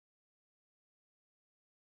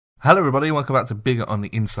Hello everybody, welcome back to Bigger on the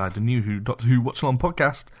Inside, the new Doctor Who Watch Along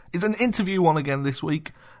podcast. It's an interview one again this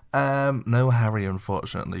week. No Harry,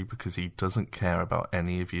 unfortunately, because he doesn't care about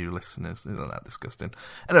any of you listeners. Isn't that disgusting?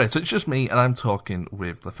 Anyway, so it's just me, and I'm talking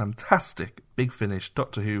with the fantastic Big Finish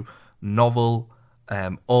Doctor Who novel,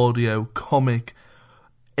 audio, comic,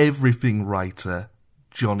 everything writer,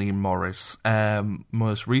 Johnny Morris.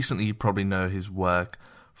 Most recently, you probably know his work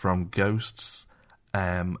from Ghosts,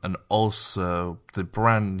 and also the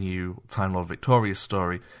brand new Time Lord Victorious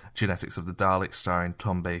story, Genetics of the Daleks, starring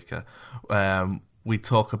Tom Baker. We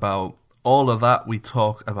talk about all of that. We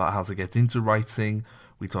talk about how to get into writing.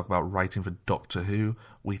 We talk about writing for Doctor Who.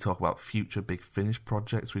 We talk about future Big Finish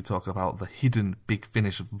projects. We talk about the hidden Big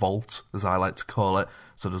Finish vault, as I like to call it.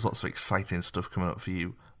 So there's lots of exciting stuff coming up for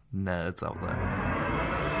you nerds out there.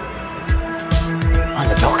 I'm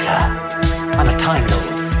the Doctor. I'm a Time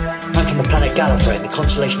Lord. I'm from the planet Gallifrey in the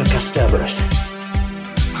constellation of Kasterborous.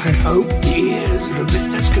 I hope the ears are a bit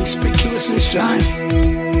less conspicuous this time.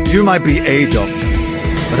 You might be a doctor,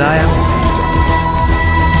 but I am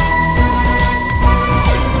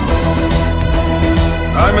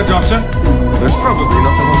I'm a doctor. That's probably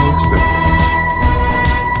not the one you expect.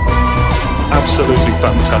 Absolutely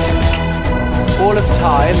fantastic. All of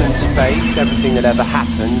time and space, everything that ever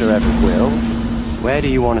happened or ever will. Where do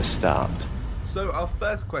you want to start? So our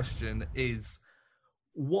first question is,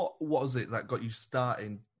 what was it that got you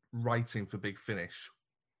started writing for Big Finish?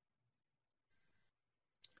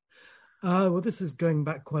 Well, this is going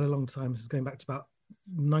back quite a long time. This is going back to about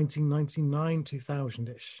 1999,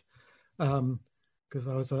 2000-ish. Because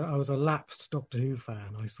I was a lapsed Doctor Who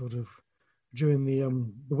fan. I sort of during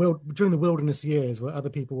the wilderness years where other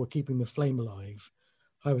people were keeping the flame alive,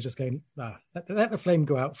 I was just going, let the flame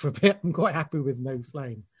go out for a bit. I'm quite happy with no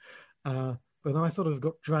flame. But then I sort of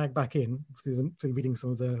got dragged back in through reading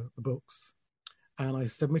some of the books, and I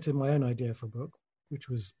submitted my own idea for a book, which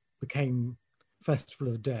became Festival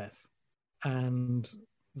of Death, and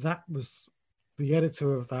that was the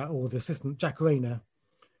editor of that, or the assistant, Jack Rayner,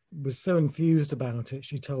 was so enthused about it.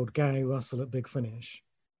 She told Gary Russell at Big Finish,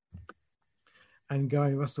 and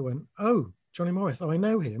Gary Russell went, "Oh, Johnny Morris, oh, I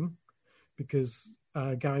know him," because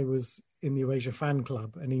Gary was in the Erasure fan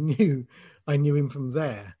club, and I knew him from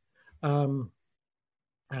there. And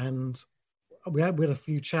we had a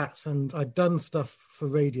few chats, and I'd done stuff for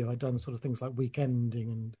radio. I'd done sort of things like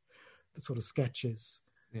Weekending and the sort of sketches.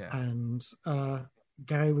 Yeah. And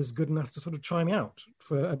Gary was good enough to sort of try me out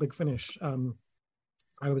for a Big Finish.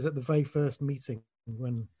 I was at the very first meeting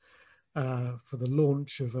when for the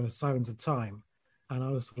launch of Sirens of Time, and I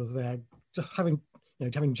was sort of there, just having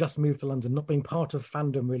just moved to London, not being part of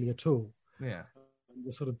fandom really at all. Yeah.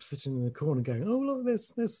 They're sort of sitting in the corner going, "Oh, look,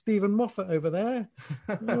 there's Stephen Moffat over there.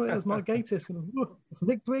 Oh, there's Mark Gatiss, and look, it's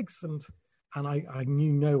Nick Briggs." And I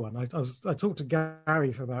knew no one. I talked to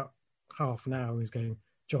Gary for about half an hour, and he's going,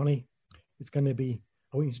 "Johnny, it's going to be,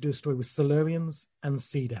 I want you to do a story with Silurians and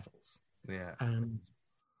Sea Devils." Yeah. And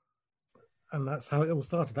that's how it all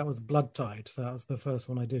started. That was Blood Tide. So that was the first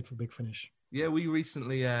one I did for Big Finish. Yeah, we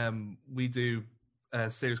recently, we do a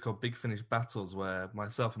series called Big Finish Battles, where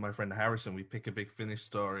myself and my friend Harrison, we pick a Big Finish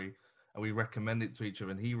story and we recommend it to each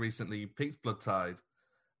other. And he recently picked Blood Tide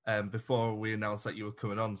before we announced that you were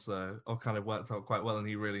coming on, so it all kind of worked out quite well, and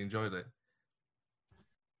he really enjoyed it.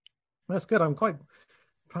 That's good. I'm quite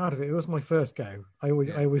proud of it. It was my first go. I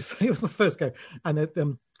always say it was my first go. And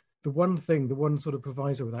the one sort of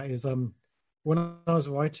proviso with that is when I was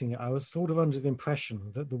writing it, I was sort of under the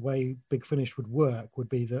impression that the way Big Finish would work would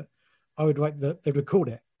be that I would they'd record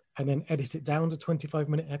it and then edit it down to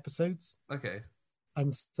 25-minute episodes. Okay.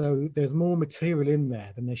 And so there's more material in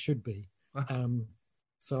there than there should be.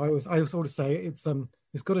 So I sort of say it's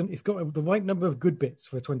got the right number of good bits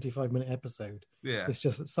for a 25-minute episode. Yeah. It's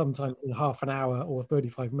just that sometimes it's half an hour or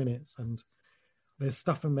 35 minutes, and there's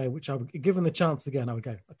stuff in there which I would, given the chance again, I would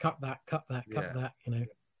go, cut that, you know.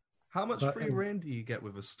 How much free rein do you get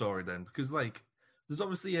with a story then? Because there's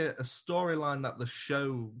obviously a storyline that the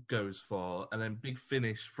show goes for, and then Big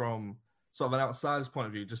Finish from sort of an outsider's point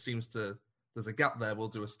of view just seems to, there's a gap there, we'll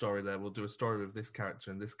do a story there, we'll do a story with this character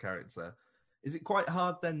and this character. Is it quite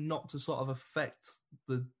hard then not to sort of affect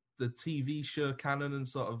the TV show canon and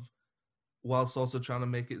sort of, whilst also trying to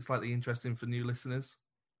make it slightly interesting for new listeners?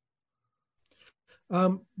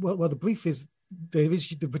 Well, the brief is,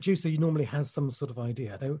 the producer normally has some sort of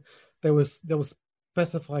idea. They will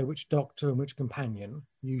specify which Doctor and which companion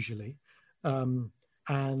usually,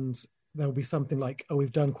 and there will be something like, "Oh,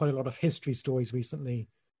 we've done quite a lot of history stories recently.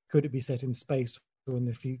 Could it be set in space or in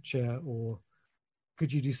the future? Or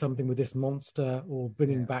could you do something with this monster or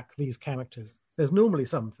bringing back these characters?" There's normally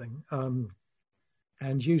something,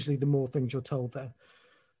 and usually the more things you're told,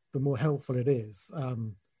 the more helpful it is.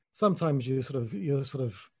 Sometimes you're sort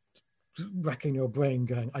of racking your brain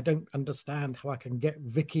going, I don't understand how I can get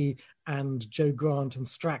Vicky and Joe Grant and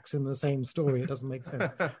Strax in the same story. It doesn't make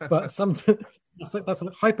sense. But sometimes that's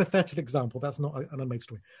a hypothetical example. That's not an unmade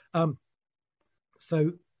story.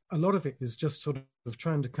 So a lot of it is just sort of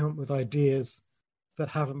trying to come up with ideas that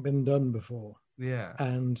haven't been done before. Yeah.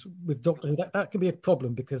 And with Doctor Who, that can be a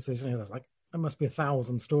problem because there's like there must be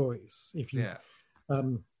 1,000 stories. If you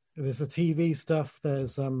there's the TV stuff,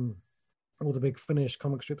 there's all the Big Finish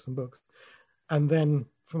comic strips and books, and then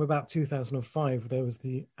from about 2005 there was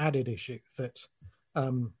the added issue that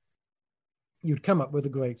you'd come up with a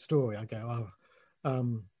great story. I go, I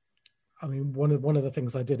mean, one of the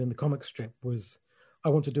things I did in the comic strip was I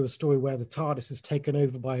want to do a story where the TARDIS is taken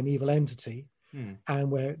over by an evil entity, and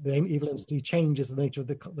where the evil entity changes the nature of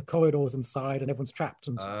the corridors inside, and everyone's trapped.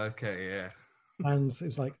 And okay, yeah. And it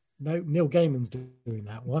was like, no, Neil Gaiman's doing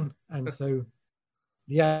that one, and so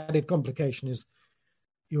the added complication is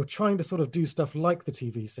you're trying to sort of do stuff like the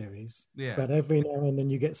TV series, but every now and then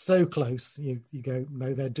you get so close, you go,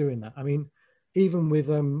 no, they're doing that. I mean, even with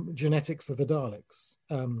Genetics of the Daleks,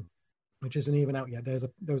 which isn't even out yet, there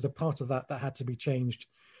was a part of that had to be changed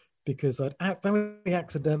because I'd very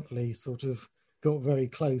accidentally sort of got very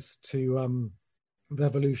close to the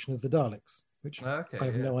evolution of the Daleks, which I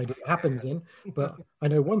have no idea what happens in, but I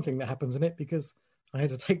know one thing that happens in it because I had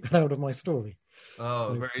to take that out of my story. Oh,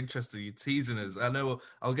 So, very interesting. You're teasing us. I know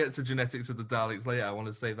I'll get to Genetics of the Daleks later. I want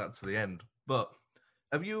to save that to the end. But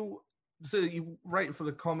so you write for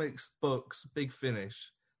the comics, books, Big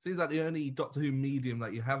Finish. Seems like the only Doctor Who medium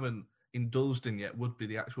that you haven't indulged in yet would be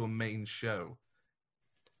the actual main show.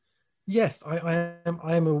 yes, I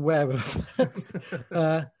am aware of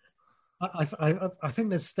that. I think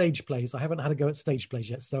there's stage plays. I haven't had a go at stage plays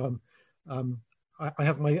yet, so I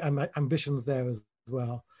have my ambitions there as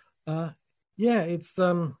well. It's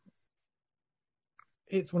one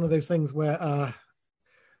of those things where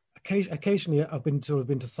occasionally I've been to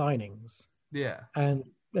signings, and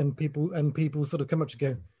people sort of come up to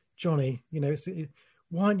go, Johnny,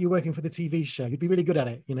 why aren't you working for the TV show? You'd be really good at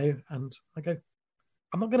it, And I go,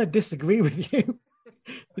 I'm not going to disagree with you.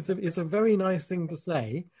 It's a very nice thing to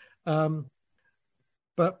say,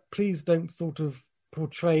 but please don't sort of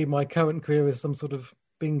portray my current career as some sort of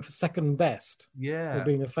being second best, or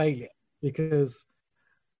being a failure, because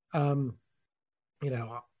in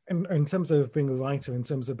terms of being a writer, in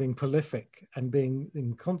terms of being prolific and being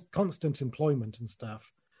in constant employment and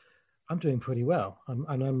stuff, I'm doing pretty well.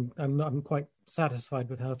 I'm quite satisfied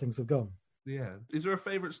with how things have gone. Yeah. Is there a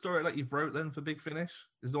favourite story that you've wrote then for Big Finish?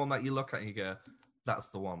 Is the one that you look at and you go, that's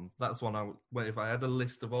the one. That's one if I had a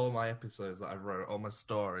list of all my episodes that I wrote, all my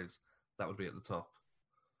stories, that would be at the top.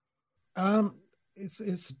 It's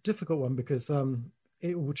a difficult one because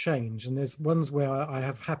it will change, and there's ones where I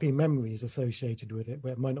have happy memories associated with it,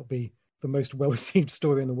 where it might not be the most well-received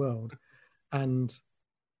story in the world. And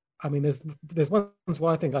I mean, there's ones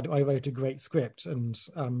where I think I wrote a great script, and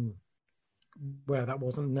where that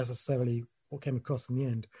wasn't necessarily what came across in the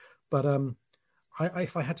end. But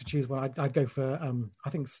if I had to choose one, I'd go for I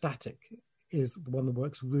think Static is the one that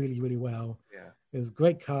works really, really well. Yeah, it was a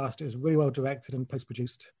great cast. It was really well directed and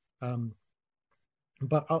post-produced.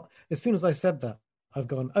 But as soon as I said that, I've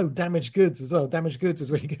gone, oh, Damaged Goods as well. Damaged Goods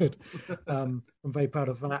is really good. I'm very proud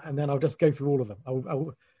of that. And then I'll just go through all of them.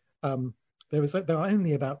 There are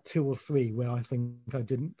only about 2 or 3 where I think I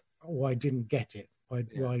didn't get it.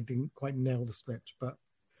 Where I didn't quite nail the script, but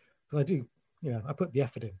because I do, I put the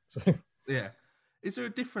effort in. So yeah. Is there a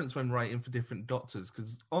difference when writing for different Doctors?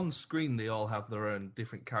 Because on screen they all have their own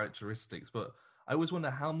different characteristics, but I always wonder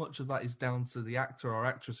how much of that is down to the actor or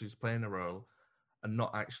actress who's playing a role and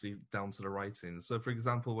not actually down to the writing. So, for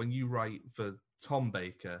example, when you write for Tom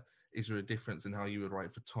Baker, is there a difference in how you would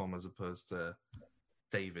write for Tom as opposed to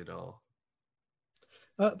David? Or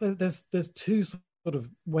there's 2 sort of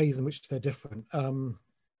ways in which they're different.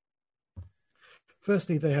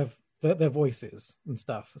 Firstly, they have their voices and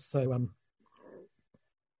stuff. So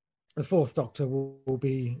the 4th Doctor will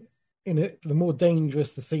be in it. The more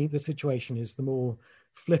dangerous the situation is, the more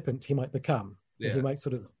flippant he might become. Yeah. He might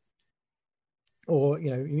sort of, or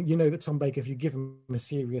that Tom Baker, if you give him a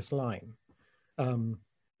serious line,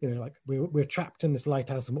 like we're trapped in this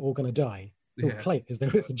lighthouse and we're all going to die, he'll play it as though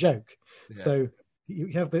it's a joke. Yeah. So you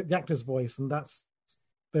have the actor's voice, and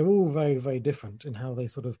they're all very, very different in how they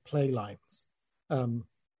sort of play lines. And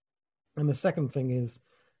the second thing is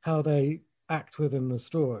how they act within the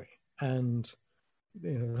story. And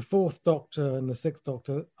the 4th Doctor and the 6th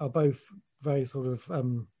Doctor are both very sort of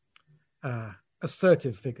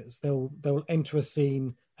assertive figures. They'll enter a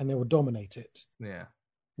scene and they will dominate it. Yeah.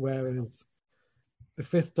 Whereas the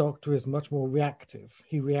Fifth Doctor is much more reactive.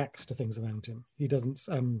 He reacts to things around him. He doesn't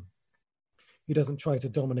try to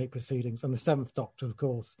dominate proceedings. And the Seventh Doctor, of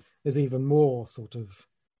course, is even more sort of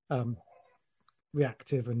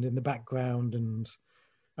reactive and in the background, and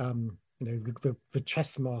the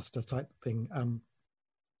chess master type thing.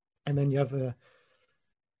 And then you have the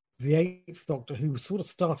Eighth Doctor, who sort of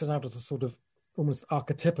started out as a sort of almost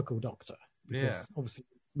archetypical Doctor, because obviously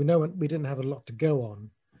we didn't have a lot to go on,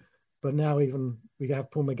 but now even we have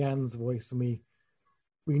Paul McGann's voice, and we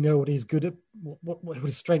know what he's good at, what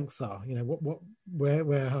his strengths are, where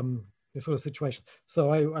the sort of situation.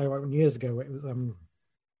 So I wrote years ago, it was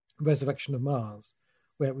Resurrection of Mars,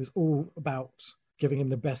 where it was all about giving him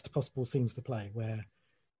the best possible scenes to play, where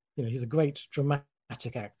he's a great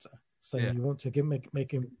dramatic actor, so you want to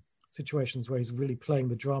make him situations where he's really playing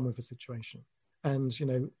the drama of a situation. And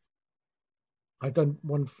I've done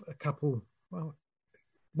one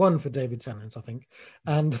for David Tennant, I think,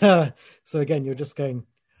 and so again, you're just going,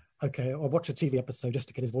 okay, I'll watch a TV episode just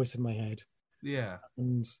to get his voice in my head. Yeah.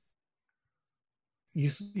 And you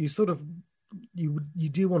sort of you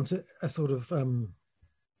do want a sort of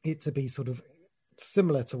it to be sort of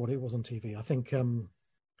similar to what it was on TV. I think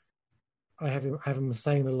I have him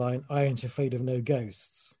saying the line, "I ain't afraid of no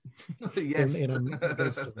ghosts." Yes. in a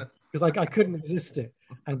ghost story, because I couldn't resist it,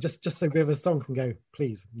 and just so River Song can go,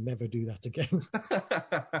 please never do that again.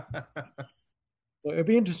 So it'd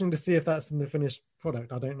be interesting to see if that's in the finished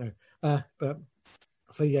product. I don't know, but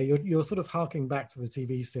so yeah, you're sort of harking back to the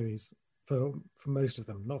TV series for most of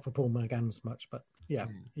them, not for Paul McGann's much, but yeah,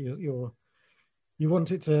 you want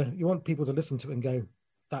people to listen to it and go,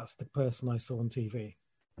 that's the person I saw on TV.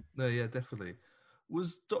 No, yeah, definitely.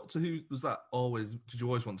 Was Doctor Who, did you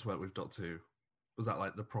always want to work with Doctor Who? Was that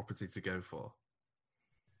like the property to go for?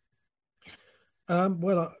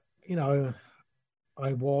 Well,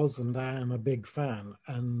 I was and am a big fan,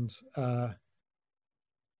 and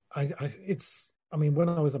when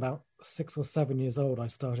I was about 6 or 7 years old, I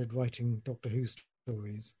started writing Doctor Who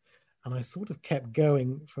stories, and I sort of kept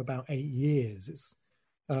going for about 8 years. It's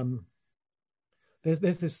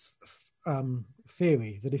there's this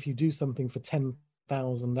theory that if you do something for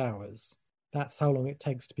 10,000 hours, that's how long it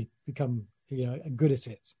takes to become good at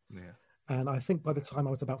it. Yeah. And I think by the time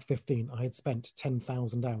I was about 15, I had spent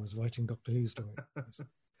 10,000 hours writing Doctor Who stories.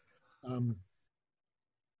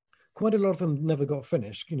 Quite a lot of them never got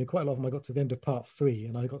finished. Quite a lot of them I got to the end of part 3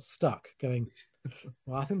 and I got stuck going,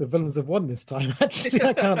 well, I think the villains have won this time. Actually,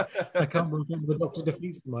 I can't remember the Doctor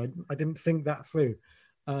defeats them. I didn't think that through.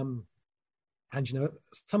 And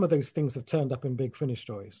some of those things have turned up in big finish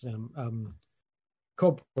stories.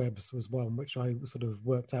 Cobwebs was one which I sort of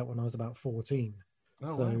worked out when I was about 14.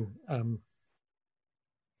 Oh, so wow.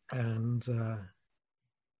 And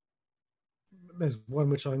there's one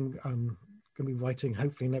which I'm going to be writing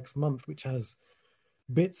hopefully next month, which has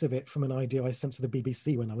bits of it from an idea I sent to the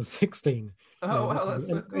BBC when I was 16. Oh, wow, that's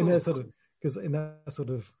so cool.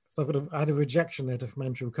 I had a rejection letter from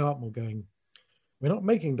Andrew Cartmel going, we're not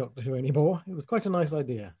making Doctor Who anymore. It was quite a nice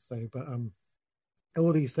idea. So, but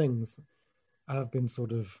all these things have been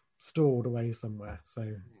sort of stored away somewhere.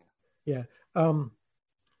 So, yeah. So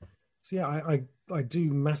yeah, I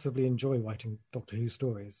do massively enjoy writing Doctor Who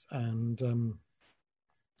stories, and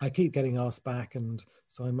I keep getting asked back, and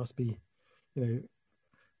so I must be, the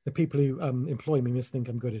people who employ me must think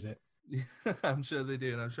I'm good at it. Yeah, I'm sure they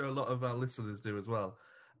do, and I'm sure a lot of our listeners do as well.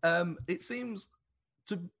 It seems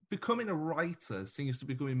becoming a writer seems to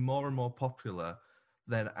be becoming more and more popular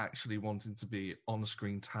than actually wanting to be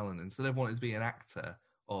on-screen talent. Instead of wanting to be an actor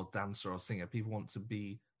or dancer or singer, people want to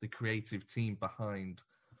be the creative team behind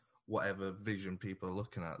whatever vision people are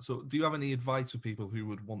looking at. So do you have any advice for people who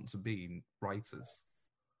would want to be writers?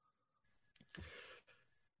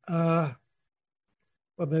 Well,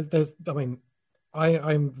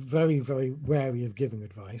 I'm very, very wary of giving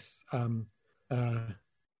advice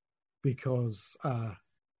because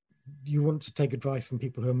you want to take advice from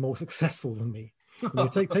people who are more successful than me.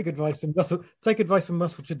 Take advice from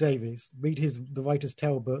Musselwhite Davies. Read the Writer's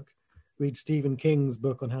Tale book. Read Stephen King's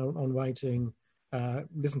book on writing.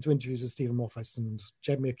 Listen to interviews with Stephen Moffat and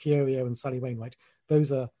Jed Mercurio and Sally Wainwright. Go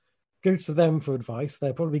to them for advice.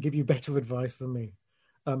 They'll probably give you better advice than me.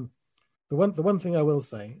 The one thing I will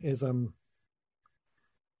say is,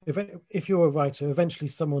 if you're a writer, eventually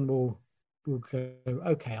someone will go,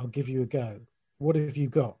 okay, I'll give you a go. What have you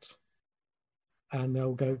got? And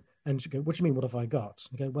they'll go, and you go, what do you mean, what have I got?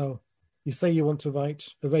 You go, well, you say you want to write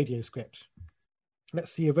a radio script.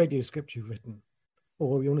 Let's see a radio script you've written.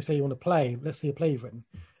 Or you want to say you want a play. Let's see a play you've written.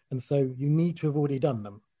 and so you need to have already done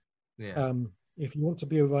them. Yeah. If you want to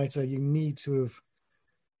be a writer, you need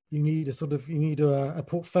a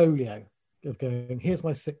portfolio of going, here's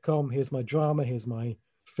my sitcom, here's my drama, here's my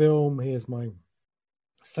film, here's my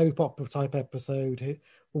soap opera type episode,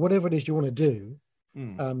 or whatever it is you want to do.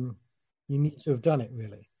 You need to have done it,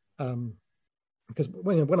 really. Because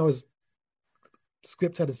when I was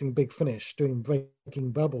script editing Big Finish, doing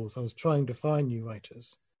Breaking Bubbles, I was trying to find new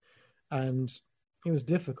writers, and it was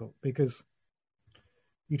difficult because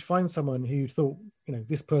you'd find someone who you thought,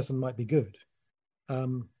 this person might be good,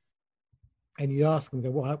 and you ask them,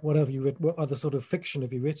 go, what have you written? What other sort of fiction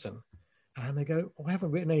have you written? And they go, I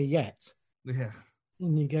haven't written any yet. Yeah.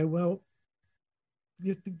 And you go, well,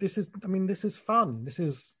 this is fun. This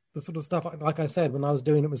is the sort of stuff, like I said, when I was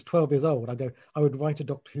doing it, was 12 years old. I would write a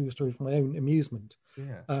Doctor Who story for my own amusement.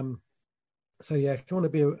 Yeah. So yeah, if you want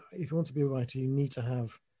to be a writer, you need to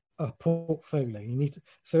have a portfolio. You need to,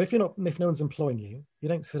 so if no one's employing you, you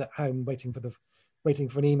don't sit at home waiting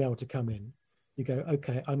for an email to come in. You go,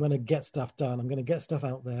 okay, I'm going to get stuff done. I'm going to get stuff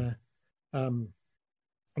out there, and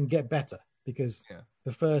get better, because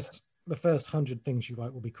the first 100 things you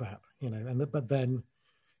write will be crap, but then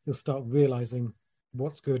you'll start realizing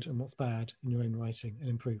what's good and what's bad in your own writing and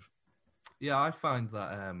improve. Yeah, I find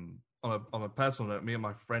that on a personal note, me and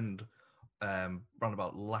my friend around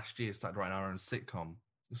about last year started writing our own sitcom.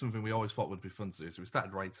 It's something we always thought would be fun to do, so we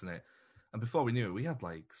started writing it, and before we knew it, we had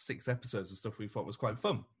like 6 episodes of stuff we thought was quite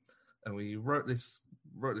fun. And we wrote this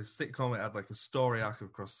sitcom. It had like a story arc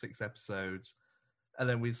across 6 episodes, and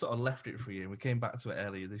then we sort of left it for a year. And we came back to it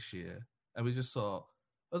earlier this year, and we just thought,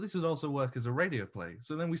 oh, this would also work as a radio play.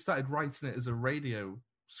 So then we started writing it as a radio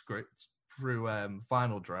script through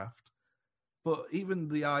Final Draft. But even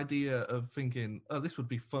the idea of thinking, oh, this would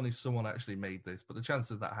be fun if someone actually made this, but the chances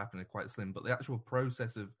of that happening are quite slim. But the actual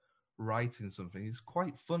process of writing something is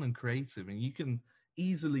quite fun and creative, and you can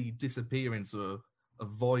easily disappear into a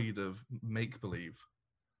void of make-believe.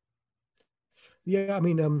 Yeah, I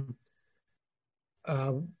mean,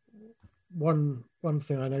 one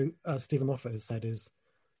thing I know Stephen Moffat has said is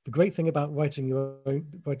the great thing about writing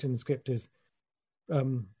the script is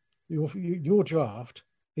your draft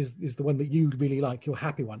is the one that you really like, your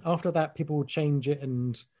happy one. After that, people will change it,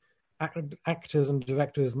 and actors and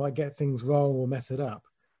directors might get things wrong or mess it up.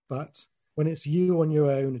 But when it's you on your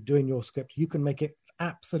own doing your script, you can make it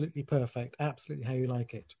absolutely perfect, absolutely how you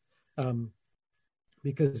like it.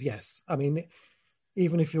 Because yes, I mean,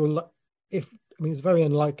 even if it's very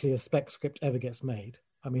unlikely a spec script ever gets made.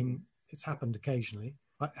 I mean, it's happened occasionally.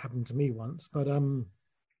 It happened to me once, but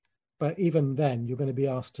even then, you're going to be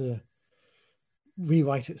asked to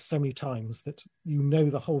rewrite it so many times that you know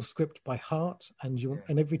the whole script by heart, and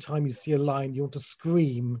every time you see a line, you want to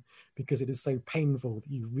scream because it is so painful that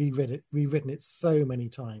you've rewritten it so many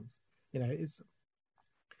times.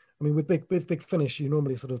 I mean, with Big Finish, you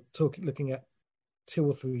normally sort of looking at 2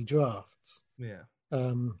 or 3 drafts. Yeah.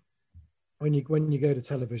 When you go to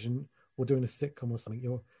television or doing a sitcom or something,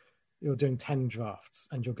 you're doing 10 drafts,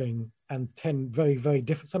 and you're going, and 10 very, very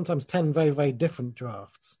different, sometimes 10 very, very different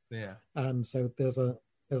drafts. Yeah. And so there's a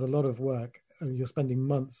lot of work, and you're spending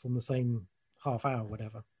months on the same half hour,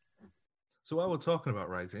 whatever. So while we're talking about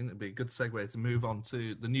writing, it'd be a good segue to move on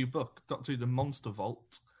to the new book, Doctor Who: The Monster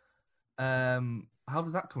Vault. How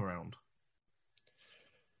did that come around?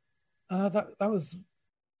 That was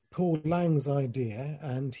Paul Lang's idea,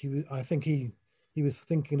 and I think he was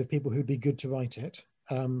thinking of people who'd be good to write it.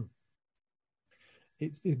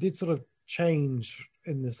 It did sort of change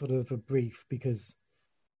in the sort of the brief, because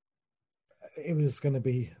it was going to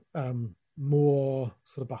be more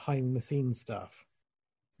sort of behind the scenes stuff,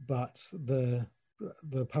 but the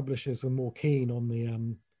publishers were more keen on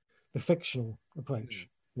the fictional approach.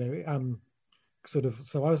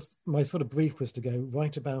 My sort of brief was to go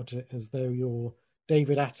write about it as though you're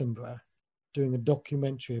David Attenborough doing a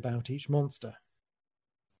documentary about each monster.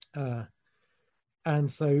 And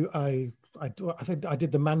so I think I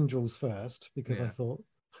did the Mandrels first, because I thought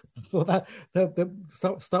that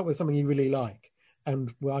start with something you really like,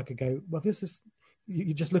 and where I could go, well, this is,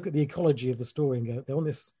 you just look at the ecology of the story and go, they're on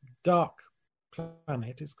this dark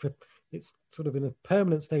planet. It's sort of in a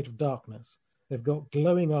permanent state of darkness. They've got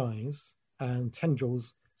glowing eyes and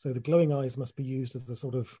tendrils, so the glowing eyes must be used as a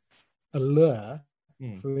sort of a lure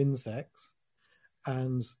for insects.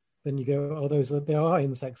 And then you go, oh, there are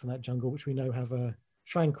insects in that jungle which we know have a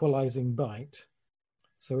tranquilizing bite.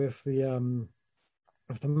 So if the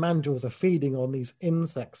mandrills are feeding on these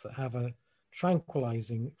insects that have a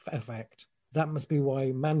tranquilizing effect, that must be why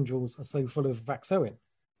mandrills are so full of Vaxoin.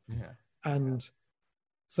 Yeah. And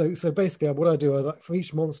So basically, what I do is like, for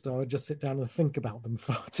each monster, I would just sit down and think about them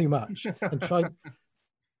far too much and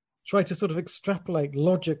try to sort of extrapolate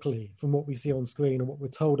logically from what we see on screen and what we're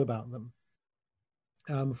told about them.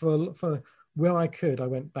 For where I could, I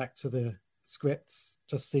went back to the scripts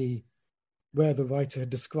to see where the writer had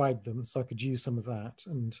described them, so I could use some of that,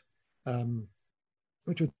 and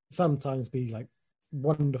which would sometimes be like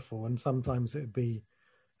wonderful, and sometimes it would be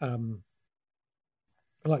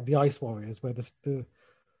like the Ice Warriors, where the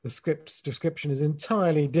script's description is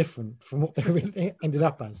entirely different from what they really ended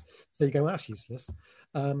up as. So you go, well, that's useless.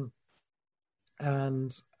 And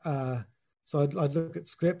so I'd look at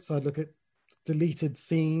scripts, I'd look at deleted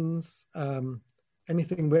scenes,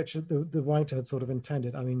 anything which the writer had sort of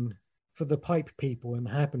intended. I mean, for the pipe people in the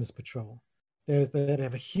Happiness Patrol, they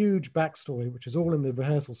have a huge backstory, which is all in the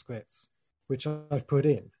rehearsal scripts, which I've put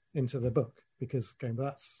into the book, because going, well,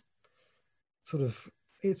 that's sort of,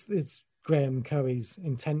 it's Graham Curry's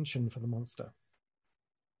intention for the monster.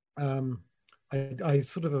 I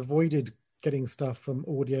sort of avoided getting stuff from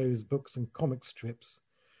audios, books, and comic strips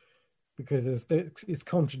because it's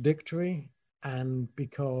contradictory, and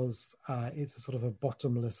because it's a sort of a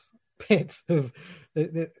bottomless pit of.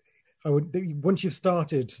 Once you've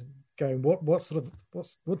started going, what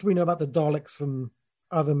do we know about the Daleks from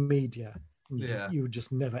other media? You would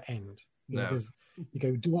just never end. No. Because you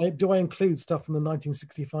go, do I include stuff from the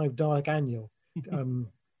 1965 Dalek Annual?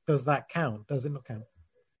 Does that count? Does it not count?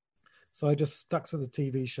 So I just stuck to the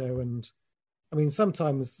TV show, and I mean,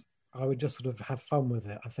 sometimes I would just sort of have fun with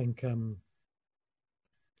it. I think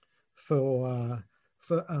for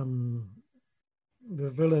the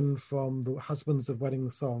villain from the Husbands of Wedding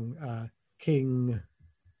Song, King,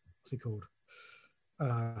 what's he called?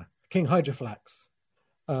 King Hydroflax.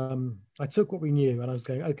 I took what we knew, and I was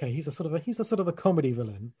going, okay, he's a sort of a comedy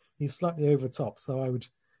villain. He's slightly over the top, so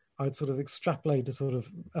I'd sort of extrapolate a sort of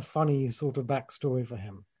a funny sort of backstory for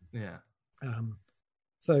him. Yeah.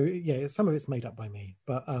 So yeah, some of it's made up by me,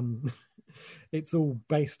 but it's all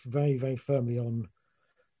based very, very firmly on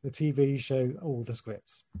the TV show, all the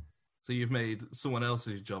scripts. So you've made someone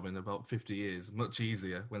else's job in about 50 years much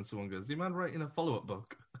easier when someone goes, "Do you mind writing a follow-up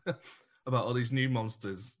book about all these new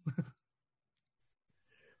monsters?"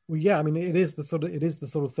 Well, yeah, I mean, it is the sort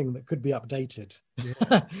of thing that could be updated,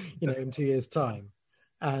 Yeah. in 2 years' time.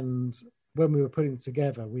 And when we were putting it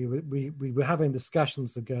together, we were having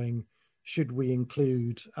discussions of going, should we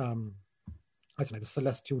include, I don't know, the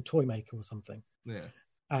Celestial Toymaker or something? Yeah.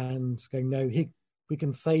 And going, no, we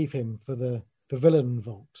can save him for the villain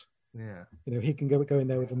vault. Yeah. He can go in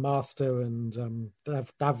there with the Master and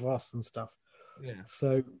Davros and stuff. Yeah.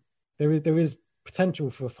 So there is potential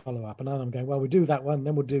for a follow-up, and I'm going, well, we'll do that one,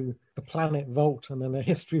 then we'll do the Planet Vault, and then the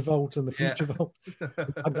History Vault, and the Future Vault.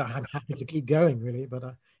 I'm happy to keep going, really,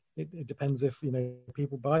 but it depends if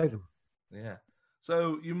people buy them. Yeah.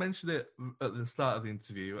 So you mentioned it at the start of the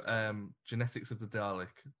interview. Genetics of the Dalek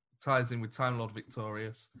ties in with Time Lord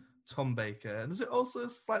Victorious, Tom Baker, and does it also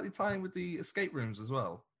slightly tie in with the escape rooms as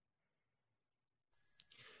well?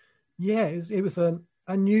 Yeah, it was an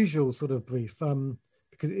unusual sort of brief,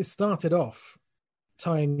 because it started off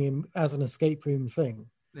tying in as an escape room thing.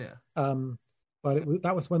 Yeah. But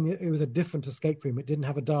that was when it was a different escape room. It didn't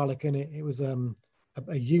have a Dalek in it. It was a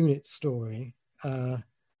unit story.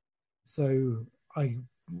 So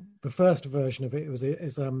the first version of it was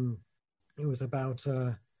about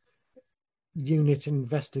a unit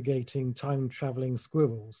investigating time traveling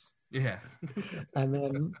squirrels. Yeah. and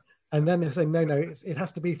then they're saying, no, it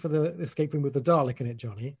has to be for the escape room with the Dalek in it,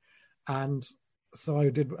 Johnny. And so I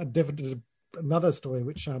did another story,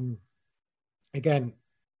 which again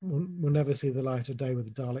will never see the light of day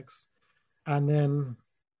with the Daleks. And then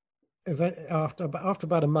after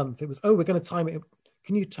about a month, it was, we're going to time it.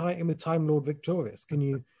 Can you tie it in with Time Lord Victorious? Can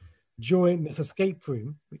you join this escape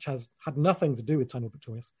room, which had nothing to do with Time Lord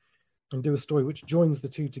Victorious, and do a story which joins the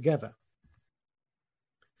two together?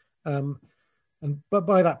 But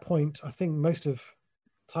by that point, I think most of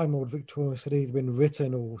Time Lord Victorious had either been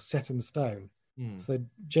written or set in stone. So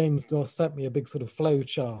James Goss sent me a big sort of flow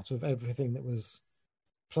chart of everything that was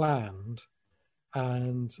planned,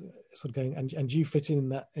 and sort of going, and you fit in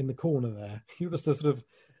the corner there. You just a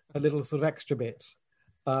little sort of extra bit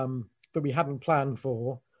that we hadn't planned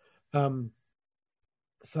for.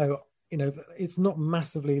 So it's not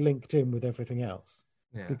massively linked in with everything else,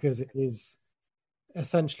 because it is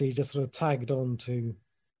essentially just sort of tagged on to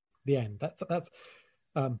the end. That's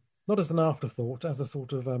not as an afterthought, as a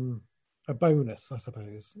sort of a bonus, I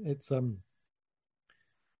suppose. It's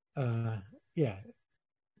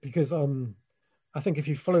because I think if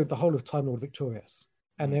you followed the whole of Time Lord Victorious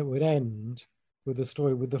and it would end with the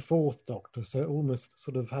story with the Fourth Doctor, so it almost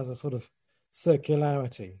sort of has a sort of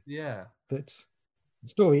circularity Yeah. that the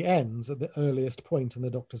story ends at the earliest point in the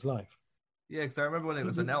Doctor's life. Yeah, because I remember when it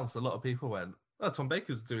was announced, a lot of people went, "Oh, Tom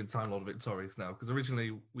Baker's doing Time Lord Victorious now." Because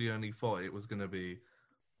originally we only thought it was going to be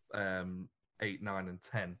 8, 9, and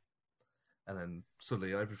 10, and then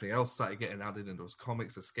suddenly everything else started getting added, and there was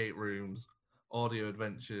comics, escape rooms, audio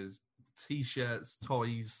adventures, T-shirts,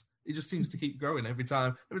 toys. It just seems to keep growing every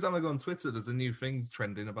time. Every time I go on Twitter, there's a new thing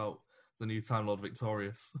trending about the new Time Lord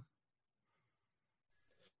Victorious.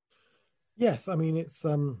 Yes, I mean it's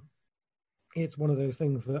one of those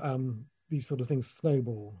things that these sort of things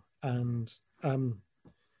snowball, and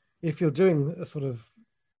if you're doing a sort of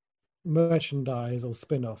merchandise or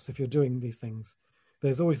spin-offs, if you're doing these things,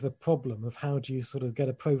 there's always the problem of how do you sort of get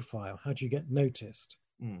a profile, how do you get noticed,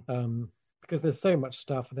 because there's so much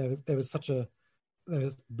stuff. There's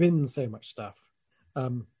been so much stuff,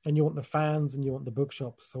 and you want the fans and you want the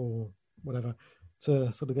bookshops or whatever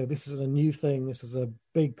to sort of go, this is a new thing, this is a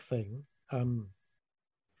big thing,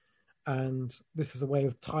 and this is a way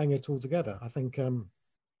of tying it all together. I think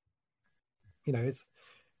it's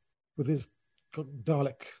with this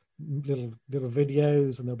Dalek little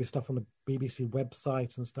videos, and there'll be stuff on the BBC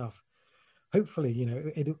website and stuff. Hopefully,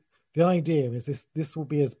 the idea is this will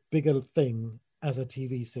be as big a thing as a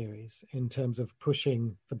TV series in terms of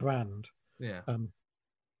pushing the brand. Yeah.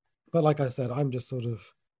 But like I said, I'm just sort of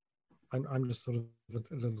a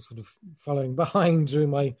little sort of following behind during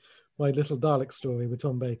my little Dalek story with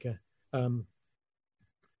Tom Baker.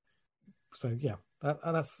 So yeah,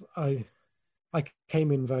 that's I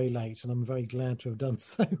came in very late, and I'm very glad to have done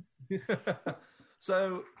so.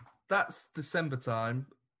 So that's December time.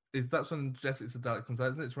 That's when Jessica Dalek comes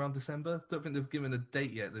out, isn't it? It's around December. Don't think they've given a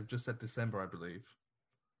date yet. They've just said December, I believe.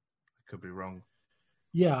 I could be wrong.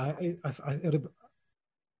 Yeah, I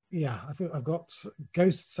think I've got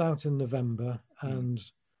Ghosts out in November and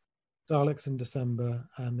Daleks in December,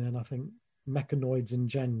 and then I think Mechanoids in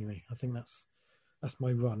January. I think that's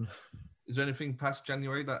my run. Is there anything past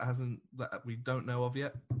January that we don't know of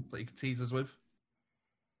yet that you could tease us with?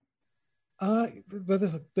 But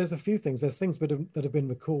there's a few things. There's things that have been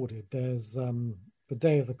recorded. There's the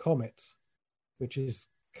Day of the Comet, which is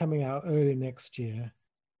coming out early next year,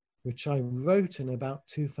 which I wrote in about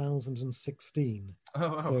 2016. Oh,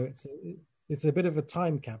 wow. So it's a bit of a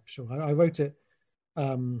time capsule. I wrote it,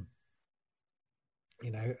 in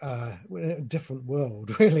a different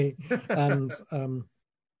world, really, and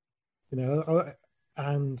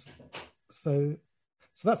and so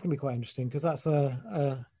that's going to be quite interesting, because that's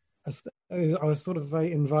I was sort of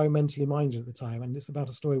very environmentally minded at the time, and it's about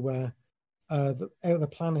a story where the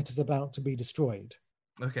planet is about to be destroyed.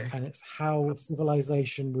 Okay. And it's how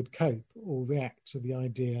civilization would cope or react to the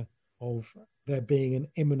idea of there being an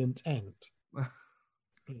imminent end.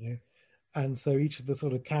 And so each of the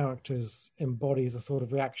sort of characters embodies a sort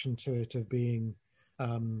of reaction to it, of being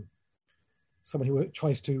someone who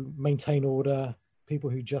tries to maintain order, people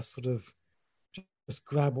who just sort of just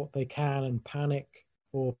grab what they can and panic,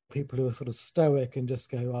 or people who are sort of stoic and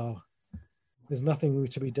just go, "Oh, there's nothing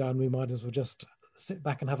to be done. We might as well just sit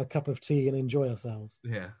back and have a cup of tea and enjoy ourselves."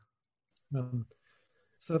 Yeah.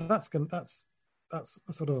 So that's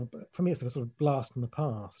sort of, for me, it's a sort of blast from the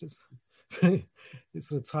past. It's it's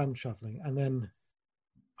sort of time traveling, and then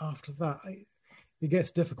after that, it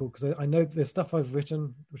gets difficult, because I know there's stuff I've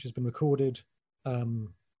written which has been recorded,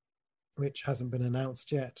 which hasn't been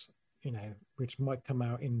announced yet. Which might come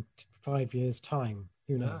out in 5 years' time.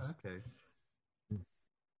 Who knows? Okay.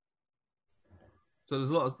 So there's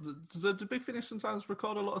a lot of... Do Big Finish sometimes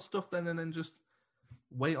record a lot of stuff then, and then just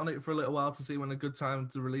wait on it for a little while to see when a good time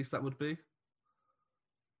to release that would be?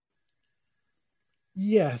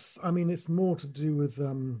 Yes, I mean, it's more to do with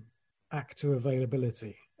actor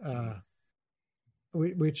availability,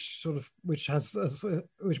 which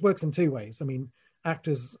works in two ways. I mean,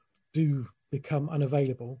 actors do become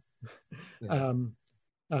unavailable. Yeah.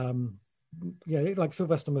 Like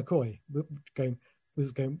Sylvester McCoy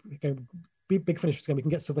was going. Big Finish was going, we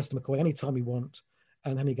can get Sylvester McCoy anytime we want,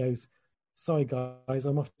 and then he goes, "Sorry guys,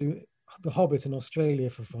 I'm off to The Hobbit in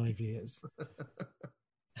Australia for 5 years."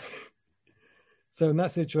 So in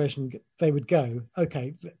that situation, they would go,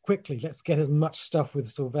 "Okay, quickly, let's get as much stuff with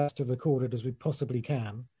Sylvester recorded as we possibly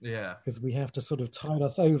can." Yeah. Because we have to sort of tide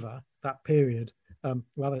us over that period,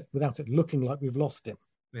 without it looking like we've lost him.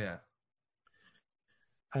 Yeah.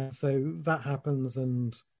 And so that happens,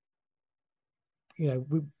 and there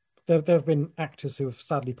have been actors who have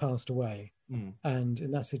sadly passed away, and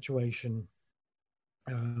in that situation,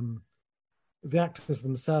 the actors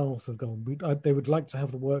themselves have gone, they would like to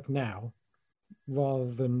have the work now, rather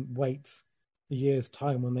than wait a year's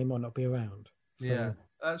time when they might not be around. So, yeah,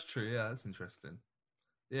 that's true. Yeah, that's interesting.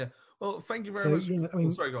 Yeah. Well, thank you very much. Yeah, I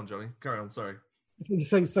mean, sorry, go on, Johnny. Carry on. Sorry.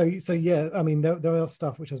 So yeah. I mean, there are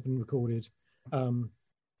stuff which has been recorded.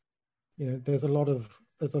 There's a lot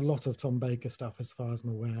of Tom Baker stuff, as far as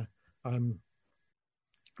I'm aware. I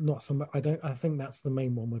think that's the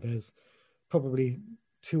main one, where there's probably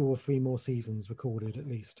 2 or 3 more seasons recorded at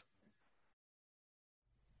least.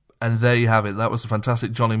 And there you have it. That was the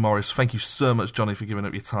fantastic Johnny Morris. Thank you so much, Johnny, for giving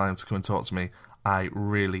up your time to come and talk to me. I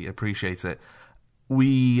really appreciate it.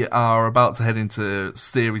 We are about to head into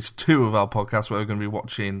Series 2 of our podcast, where we're going to be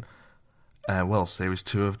watching, Series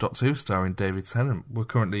 2 of Doctor Who, starring David Tennant. We're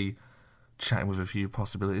currently chatting with a few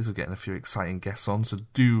possibilities of getting a few exciting guests on, so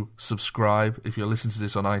do subscribe. If you're listening to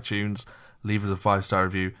this on iTunes, leave us a 5-star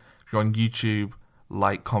review. If you're on YouTube,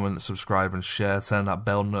 like, comment, subscribe, and share. Turn that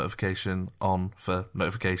bell notification on for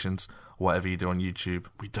notifications. Whatever you do on YouTube,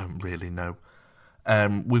 we don't really know.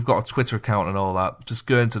 We've got a Twitter account and all that. Just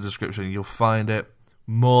go into the description, you'll find it.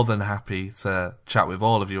 More than happy to chat with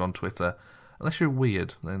all of you on Twitter. Unless you're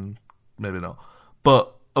weird, then maybe not.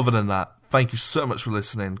 But other than that, thank you so much for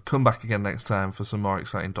listening. Come back again next time for some more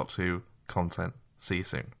exciting Doctor Who content. See you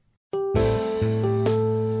soon.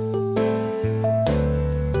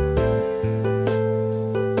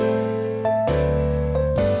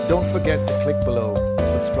 Don't forget to click below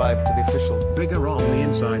to subscribe to the official Bigger on the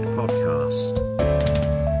Inside podcast.